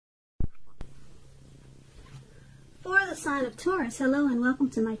the sign of Taurus. Hello and welcome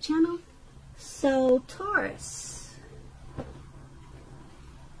to my channel. So Taurus,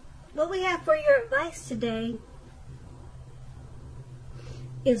 what we have for your advice today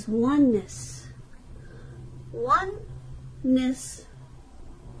is oneness. Oneness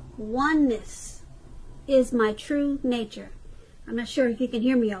is my true nature. I'm not sure if you can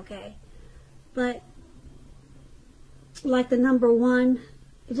hear me okay, but like the number one,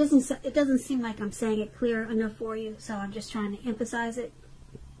 it doesn't seem like I'm saying it clear enough for you, so I'm just trying to emphasize it.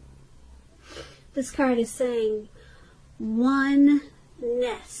 This card is saying oneness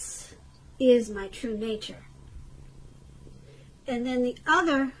is my true nature. And then the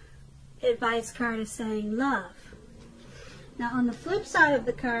other advice card is saying love. Now on the flip side of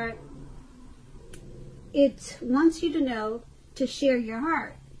the card, it wants you to know to share your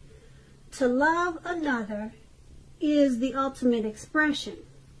heart. To love another is the ultimate expression.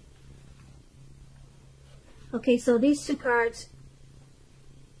 Okay, so these two cards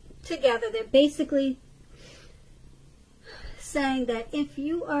together, they're basically saying that if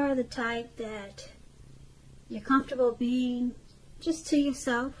you are the type that you're comfortable being just to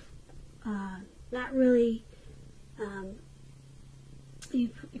yourself, not really, you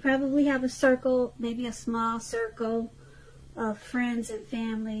probably have a circle, maybe a small circle of friends and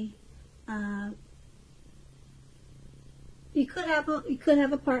family. You could have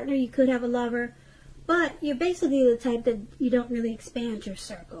a partner, you could have a lover, but you're basically the type that you don't really expand your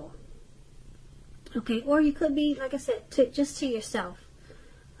circle. Okay, or you could be, like I said, just to yourself.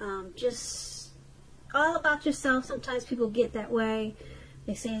 Just all about yourself. Sometimes people get that way.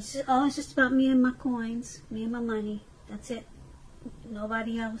 They say, it's just about me and my coins, me and my money. That's it.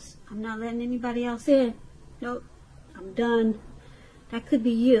 Nobody else. I'm not letting anybody else in. Nope. I'm done. That could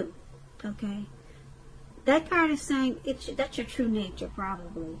be you. Okay. That card is saying that's your true nature,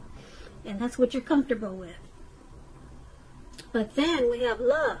 probably. And that's what you're comfortable with. But then we have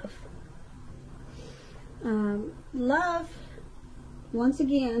love. Love, once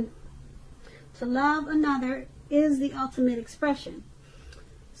again, to love another is the ultimate expression.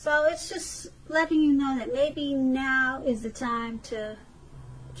 So it's just letting you know that maybe now is the time to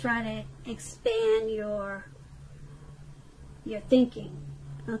try to expand your thinking.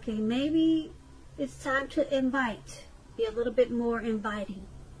 Okay, maybe it's time to invite. Be a little bit more inviting.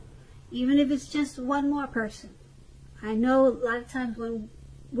 Even if it's just one more person. I know a lot of times when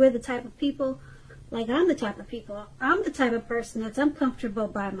we're the type of people, like I'm the type of person that's uncomfortable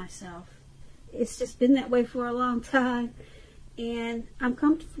by myself. It's just been that way for a long time. And I'm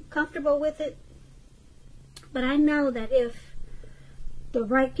comfortable with it. But I know that if the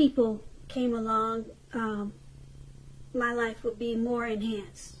right people came along, my life would be more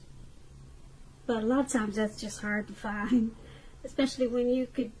enhanced. But a lot of times that's just hard to find. Especially when you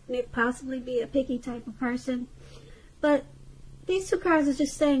could possibly be a picky type of person. But these two cards are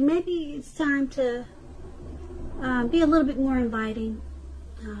just saying maybe it's time to be a little bit more inviting.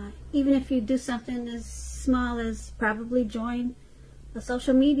 Even if you do something as small as probably join a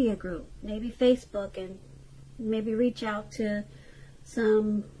social media group, maybe Facebook, and maybe reach out to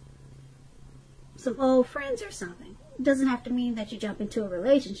some old friends or something. It doesn't have to mean that you jump into a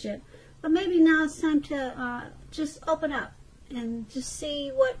relationship, but maybe now it's time to just open up and just see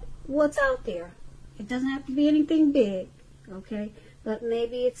what's out there. It doesn't have to be anything big, okay? But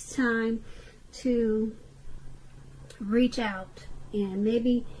maybe it's time to reach out and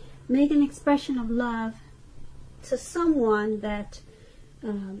maybe make an expression of love to someone that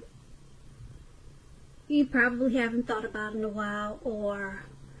you probably haven't thought about in a while, or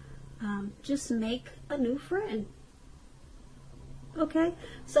just make a new friend. Okay?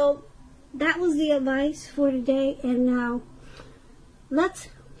 So that was the advice for today, and now let's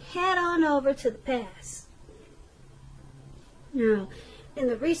head on over to the past. Now, in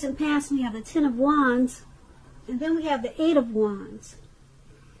the recent past, we have the Ten of Wands, and then we have the Eight of Wands.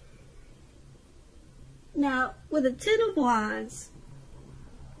 Now, with the Ten of Wands,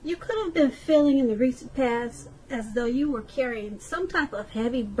 you could have been feeling in the recent past as though you were carrying some type of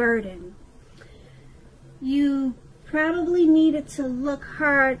heavy burden. You probably needed to look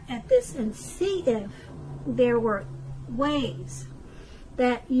hard at this and see if there were ways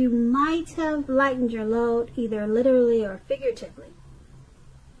that you might have lightened your load, either literally or figuratively.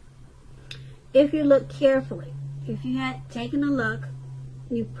 If you look carefully, if you had taken a look,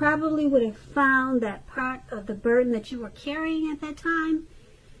 you probably would have found that part of the burden that you were carrying at that time,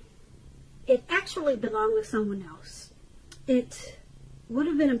 it actually belonged to someone else. It would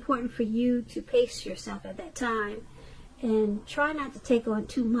have been important for you to pace yourself at that time and try not to take on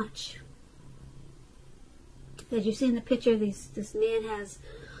too much. As you see in the picture, this man has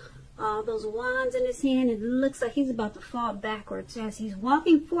all those wands in his hand, and it looks like he's about to fall backwards. As he's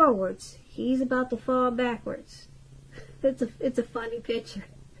walking forwards, he's about to fall backwards. It's a funny picture.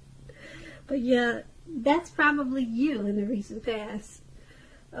 But yeah, that's probably you in the recent past.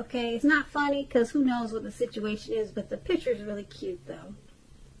 Okay, it's not funny because who knows what the situation is, but the picture is really cute though.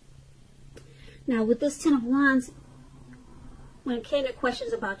 Now with this Ten of Wands, when it came to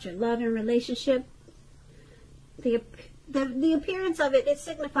questions about your love and relationship, the appearance of it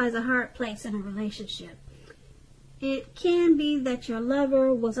signifies a hard place in a relationship. It can be that your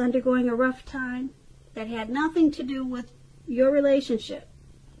lover was undergoing a rough time that had nothing to do with your relationship,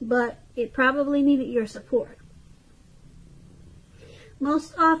 but it probably needed your support.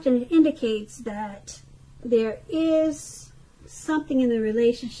 Most often it indicates that there is something in the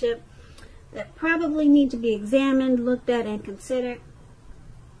relationship that probably need to be examined, looked at, and considered.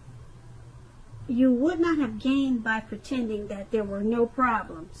 You would not have gained by pretending that there were no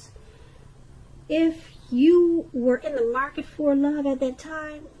problems. If you were in the market for love at that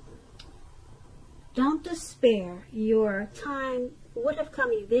time, don't despair. Your time would have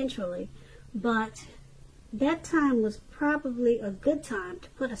come eventually, but that time was probably a good time to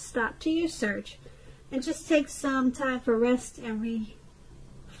put a stop to your search and just take some time for rest and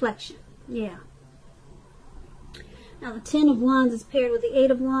reflection. Yeah. Now the Ten of Wands is paired with the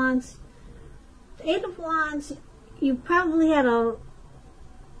Eight of Wands. The Eight of Wands, you probably had a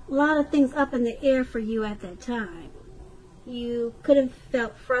lot of things up in the air for you at that time. You could have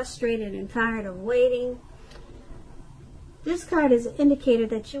felt frustrated and tired of waiting. This card is an indicator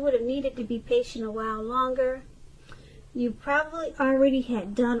that you would have needed to be patient a while longer. You probably already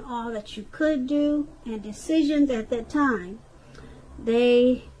had done all that you could do, and decisions at that time,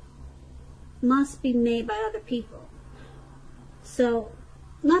 they must be made by other people. So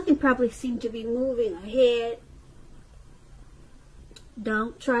nothing probably seemed to be moving ahead.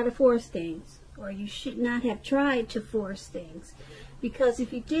 Don't try to force things, or you should not have tried to force things, because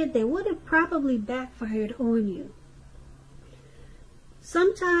if you did, they would have probably backfired on you.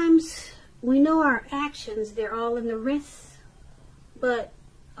 Sometimes we know our actions, they're all in the wrist, but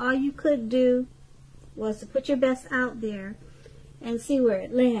all you could do was to put your best out there and see where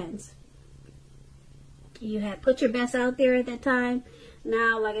it lands. You had put your best out there at that time.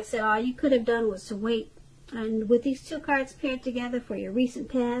 Now, like I said, all you could have done was to wait. And with these two cards paired together for your recent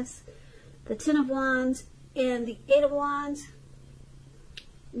past, the Ten of Wands and the Eight of Wands,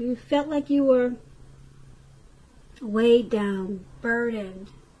 you felt like you were weighed down, burdened.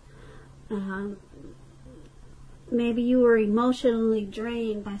 Maybe you were emotionally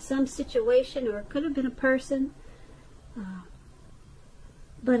drained by some situation, or it could have been a person.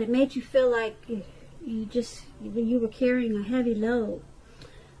 But it made you feel like you were carrying a heavy load.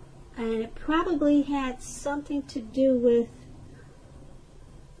 And it probably had something to do with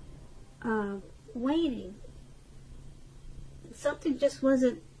waiting. Something just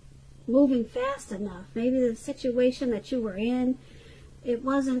wasn't moving fast enough. Maybe the situation that you were in, it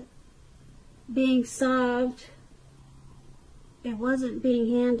wasn't being solved. It wasn't being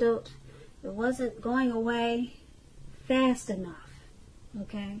handled. It wasn't going away fast enough.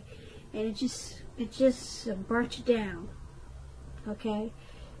 Okay? And it just brought you down. Okay?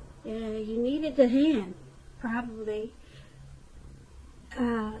 You needed a hand, probably.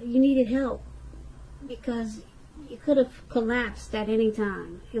 You needed help because you could have collapsed at any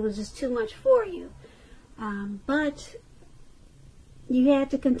time. It was just too much for you. But you had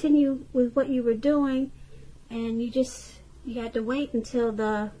to continue with what you were doing, and you had to wait until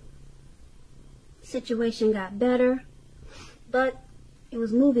the situation got better. But it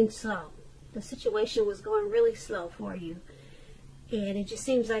was moving slow. The situation was going really slow for you. And it just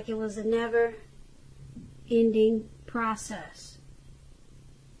seems like it was a never-ending process.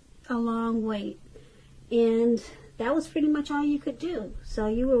 A long wait. And that was pretty much all you could do. So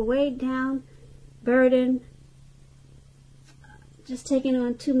you were weighed down, burdened, just taking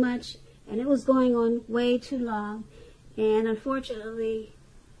on too much, and it was going on way too long. And unfortunately,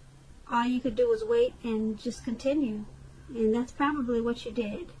 all you could do was wait and just continue. And that's probably what you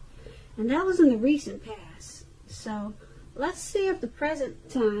did. And that was in the recent past. So let's see if the present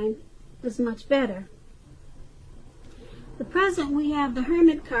time is much better. The present, we have the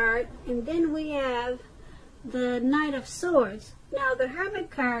Hermit card, and then we have the Knight of Swords. Now, the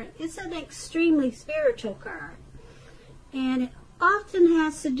Hermit card is an extremely spiritual card, and it often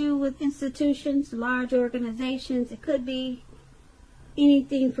has to do with institutions, large organizations. It could be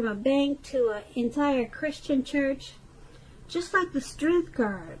anything from a bank to an entire Christian church. Just like the Strength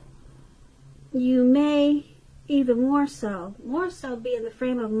card, you may even more so be in the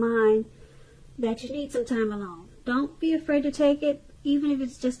frame of mind that you need some time alone. Don't be afraid to take it. even if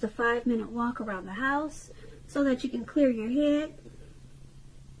it's just a 5-minute walk around the house so that you can clear your head.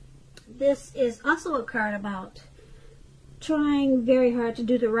 This is also a card about trying very hard to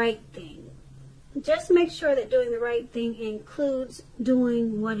do the right thing. Just make sure that doing the right thing includes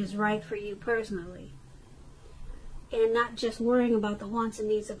doing what is right for you personally, and not just worrying about the wants and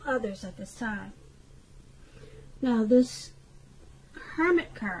needs of others at this time. Now this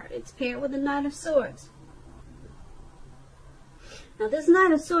Hermit card, it's paired with the Knight of Swords. Now this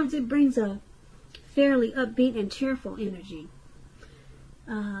Knight of Swords, it brings a fairly upbeat and cheerful energy.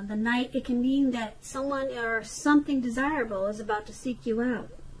 The Knight, it can mean that someone or something desirable is about to seek you out.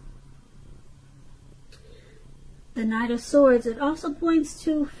 The Knight of Swords, it also points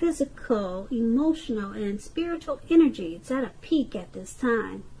to physical, emotional, and spiritual energy. It's at a peak at this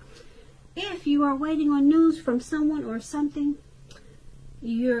time. If you are waiting on news from someone or something,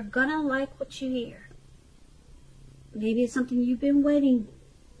 you're gonna like what you hear. Maybe it's something you've been waiting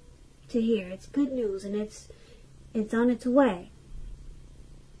to hear. It's good news and it's on its way.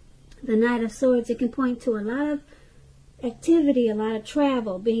 The Knight of Swords, it can point to a lot of activity, a lot of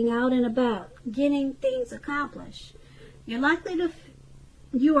travel, being out and about, getting things accomplished. You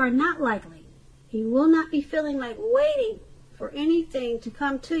are not likely. You will not be feeling like waiting for anything to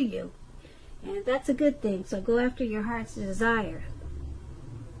come to you. And that's a good thing. So go after your heart's desire.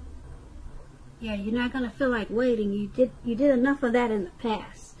 Yeah, you're not going to feel like waiting. You did enough of that in the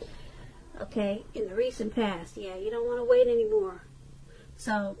past. Okay, in the recent past. Yeah, you don't want to wait anymore.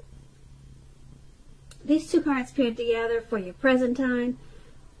 So these two cards paired together for your present time.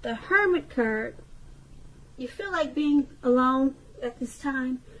 The Hermit card, you feel like being alone at this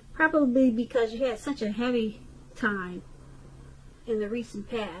time, probably because you had such a heavy time in the recent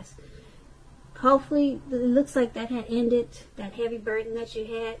past. Hopefully, it looks like that had ended, that heavy burden that you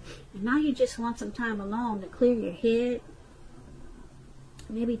had, and now you just want some time alone to clear your head.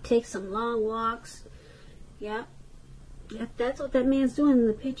 Maybe take some long walks. Yeah. That's what that man's doing in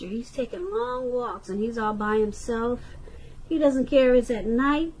the picture. He's taking long walks and he's all by himself. He doesn't care if it's at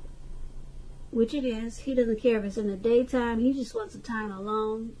night, which it is. He doesn't care if it's in the daytime. He just wants some time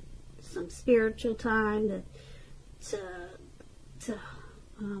alone, some spiritual time to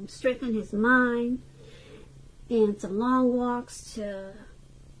strengthen his mind, and some long walks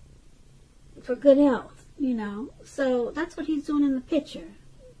for good health, you know. So that's what he's doing in the picture.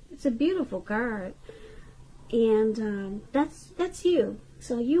 It's a beautiful card. And that's you.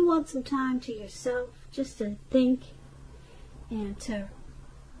 So you want some time to yourself just to think and to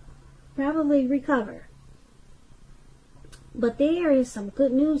probably recover. But there is some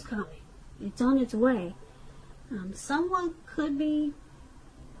good news coming. It's on its way. Someone could be,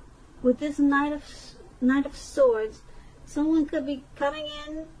 with this Knight of Swords, someone could be coming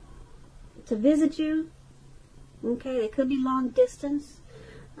in to visit you. Okay, it could be long distance.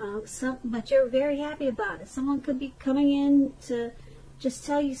 But you're very happy about it. Someone could be coming in to just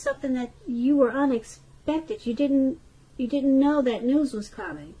tell you something that you were unexpected. You didn't know that news was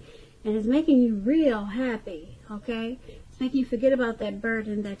coming, and it's making you real happy. Okay, it's making you forget about that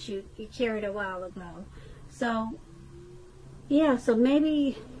burden that you carried a while ago. So yeah, so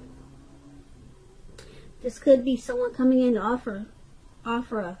maybe this could be someone coming in to offer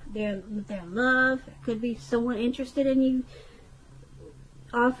their love. It could be someone interested in you,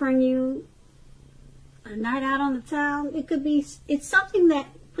 offering you a night out on the town. It could be, it's something that,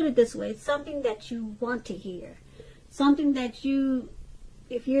 put it this way, it's something that you want to hear. Something that you,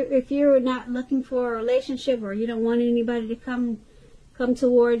 if you're not looking for a relationship, or you don't want anybody to come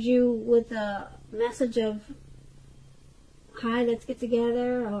towards you with a message of, hi, let's get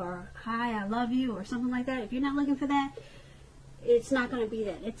together, or hi, I love you, or something like that. If you're not looking for that, it's not going to be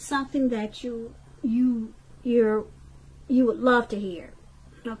that. It's something that you would love to hear.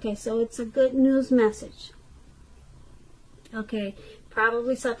 Okay, so it's a good news message. Okay,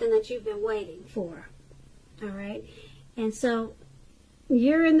 probably something that you've been waiting for. All right, and so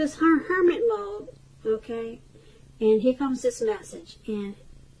you're in this hermit mode. Okay, and here comes this message, and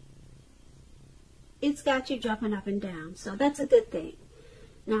it's got you jumping up and down. So that's a good thing.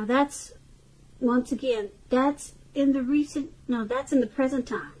 Now that's, once again, that's in the recent, no, that's in the present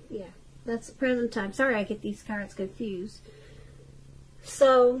time. Yeah, that's the present time. Sorry, I get these cards confused.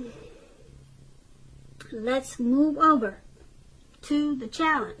 So let's move over to the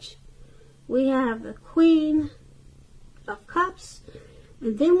challenge. We have the Queen of Cups,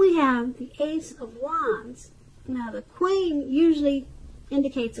 and then we have the Ace of Wands. Now the Queen usually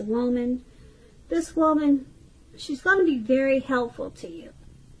indicates a woman. This woman, she's going to be very helpful to you.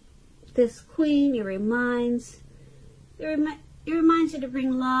 This Queen, it reminds you to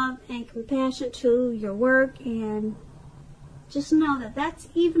bring love and compassion to your work, and Just know that that's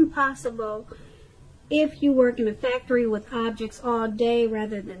even possible if you work in a factory with objects all day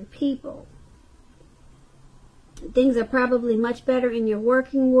rather than people. Things are probably much better in your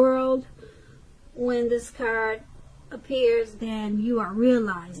working world when this card appears than you are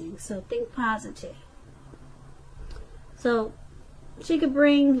realizing. So think positive. So she could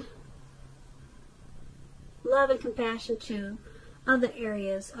bring love and compassion to other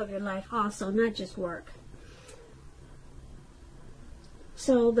areas of your life also, not just work.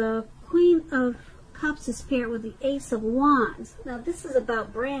 So the Queen of Cups is paired with the Ace of Wands. Now this is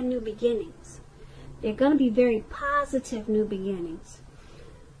about brand new beginnings. They're going to be very positive new beginnings.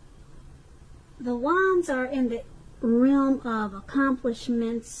 The Wands are in the realm of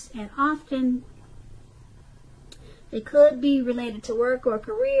accomplishments, and often they could be related to work or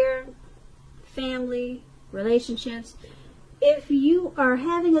career, family, relationships. If you are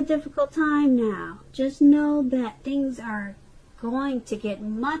having a difficult time now, just know that things are going to get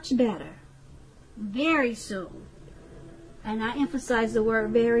much better very soon. And I emphasize the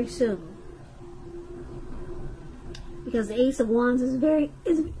word very soon, because the Ace of Wands is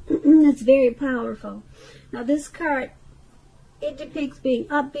it's very powerful. Now this card, it depicts being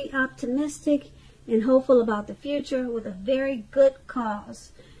upbeat, optimistic, and hopeful about the future with a very good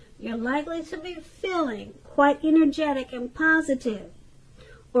cause. You're likely to be feeling quite energetic and positive,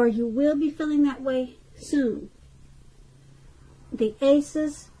 or you will be feeling that way soon. The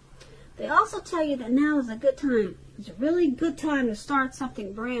Aces, they also tell you that now is a good time. It's a really good time to start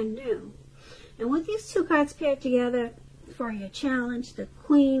something brand new. And with these two cards paired together for your challenge, the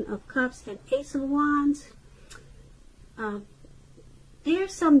Queen of Cups and Ace of Wands,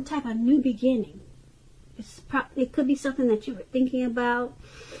 there's some type of new beginning. It could be something that you were thinking about,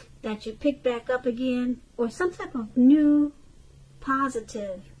 that you pick back up again, or some type of new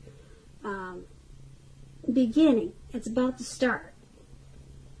positive beginning. It's about to start.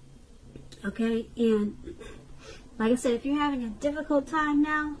 Okay, and like I said, if you're having a difficult time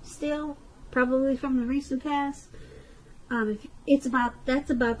now, still, probably from the recent past, that's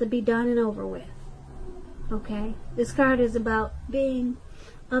about to be done and over with. Okay, this card is about being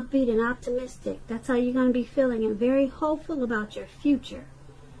upbeat and optimistic. That's how you're going to be feeling, and very hopeful about your future.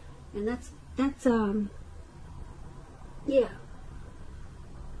 And that's yeah.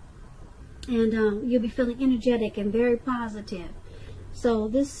 And you'll be feeling energetic and very positive. So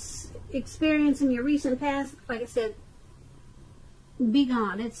this experience in your recent past, like I said, be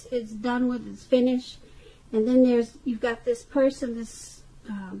gone. It's done with. It's finished. And then you've got this person,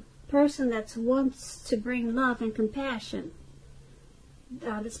 person that wants to bring love and compassion.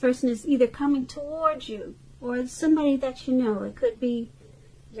 This person is either coming towards you, or it's somebody that you know. It could be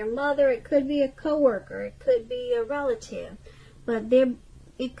your mother, it could be a coworker, it could be a relative, but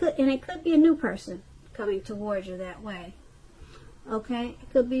it could be a new person coming towards you that way. Okay, it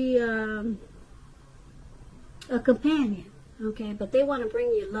could be a companion. Okay, but they want to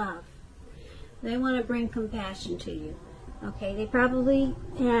bring you love. They want to bring compassion to you. Okay, they probably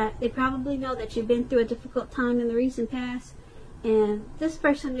know that you've been through a difficult time in the recent past, and this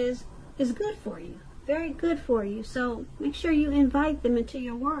person is good for you, very good for you. So make sure you invite them into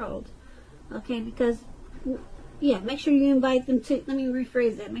your world. Okay, because make sure you invite them to. Let me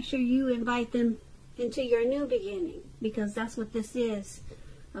rephrase that. Make sure you invite them into your new beginning, because that's what this is.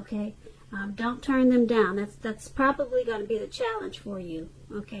 Okay, don't turn them down. That's probably going to be the challenge for you.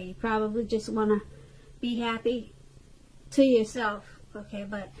 Okay, you probably just want to be happy to yourself. Okay,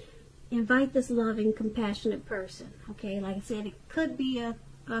 but invite this loving, compassionate person. Okay, like I said, it could be a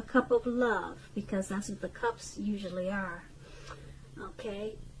cup of love, because that's what the cups usually are.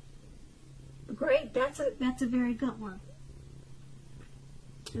 Okay, great. That's a very good one.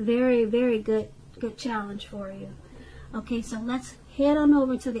 Very, very good challenge for you. Okay, so let's head on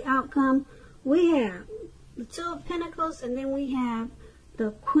over to the outcome. We have the Two of Pentacles, and then we have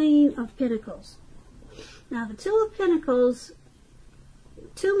the Queen of Pentacles. Now, the Two of Pentacles,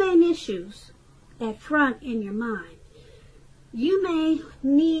 two main issues at front in your mind. You may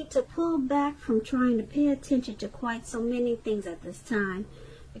need to pull back from trying to pay attention to quite so many things at this time,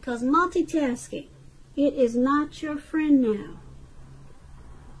 because multitasking, it is not your friend now.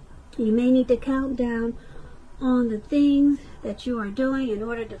 You may need to count down on the things that you are doing in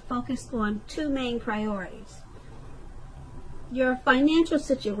order to focus on two main priorities. Your financial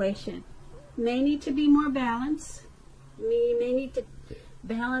situation may need to be more balanced. You may need to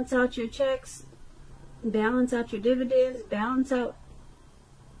balance out your checks, balance out your dividends, balance out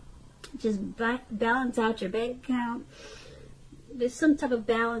your bank account. There's some type of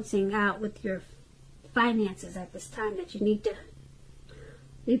balancing out with your finances at this time that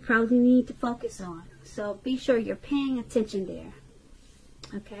you probably need to focus on. So be sure you're paying attention there.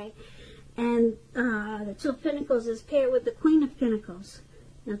 Okay? And the Two of Pentacles is paired with the Queen of Pentacles.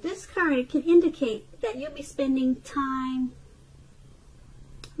 Now this card can indicate that you'll be spending time,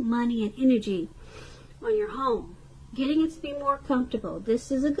 money, and energy on your home, getting it to be more comfortable.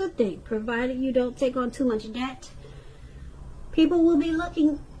 This is a good thing, provided you don't take on too much debt. People will be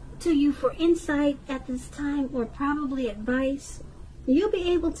looking to you for insight at this time, or probably advice. You'll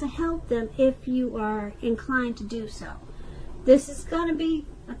be able to help them if you are inclined to do so. This is going to be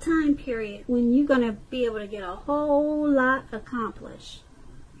a time period when you're going to be able to get a whole lot accomplished.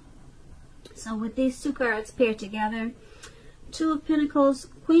 So with these two cards paired together, Two of Pentacles,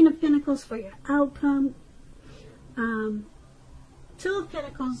 Queen of Pentacles for your outcome. Two of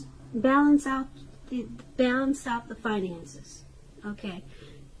Pentacles balance out the finances. Okay.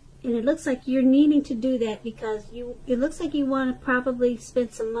 And it looks like you're needing to do that because it looks like you want to probably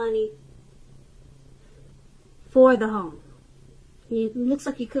spend some money for the home. It looks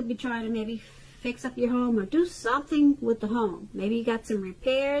like you could be trying to maybe fix up your home or do something with the home. Maybe you got some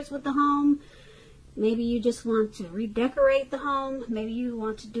repairs with the home. Maybe you just want to redecorate the home. Maybe you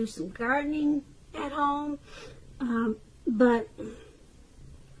want to do some gardening at home. But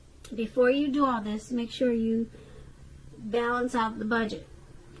before you do all this, make sure you balance out the budget.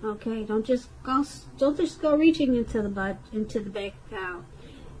 Okay, don't just go reaching into the bank account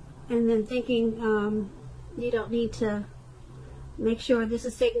and then thinking you don't need to make sure this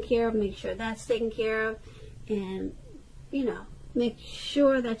is taken care of, make sure that's taken care of, and make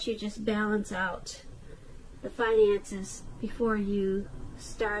sure that you just balance out the finances before you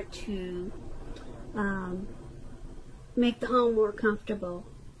start to make the home more comfortable,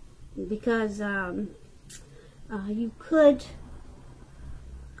 because you could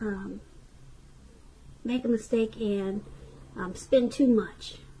make a mistake and spend too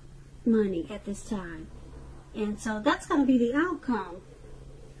much money at this time. And so that's going to be the outcome.